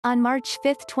On March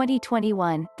 5,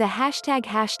 2021, the hashtag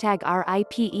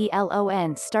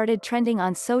 #RIPELON started trending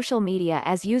on social media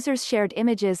as users shared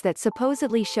images that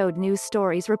supposedly showed news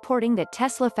stories reporting that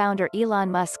Tesla founder Elon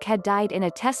Musk had died in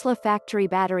a Tesla factory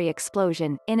battery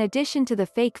explosion. In addition to the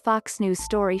fake Fox News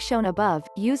story shown above,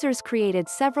 users created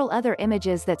several other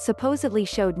images that supposedly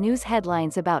showed news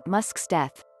headlines about Musk's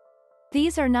death.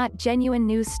 These are not genuine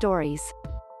news stories.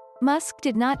 Musk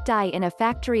did not die in a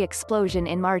factory explosion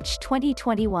in March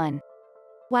 2021.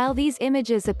 While these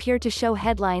images appear to show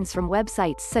headlines from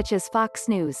websites such as Fox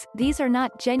News, these are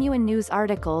not genuine news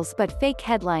articles but fake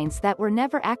headlines that were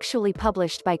never actually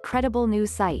published by credible news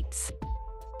sites.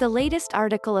 The latest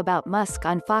article about Musk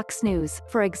on Fox News,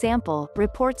 for example,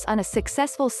 reports on a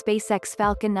successful SpaceX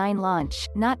Falcon 9 launch,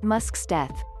 not Musk's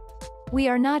death. We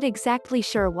are not exactly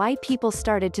sure why people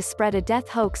started to spread a death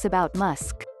hoax about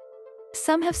Musk.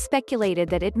 Some have speculated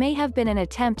that it may have been an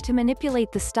attempt to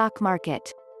manipulate the stock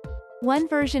market. One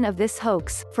version of this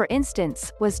hoax, for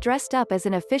instance, was dressed up as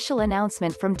an official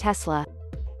announcement from Tesla.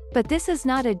 But this is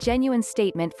not a genuine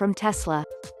statement from Tesla.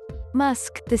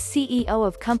 Musk, the CEO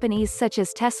of companies such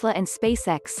as Tesla and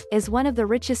SpaceX, is one of the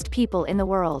richest people in the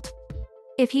world.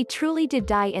 If he truly did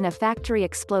die in a factory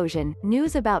explosion,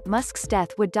 news about Musk's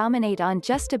death would dominate on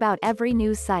just about every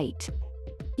news site.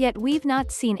 Yet we've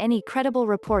not seen any credible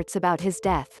reports about his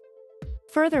death.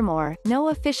 Furthermore, no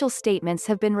official statements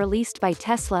have been released by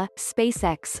Tesla,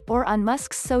 SpaceX, or on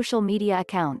Musk's social media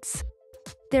accounts.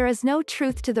 There is no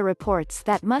truth to the reports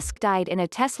that Musk died in a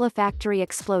Tesla factory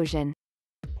explosion.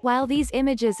 While these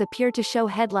images appear to show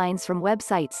headlines from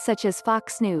websites such as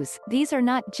Fox News, these are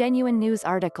not genuine news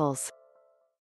articles.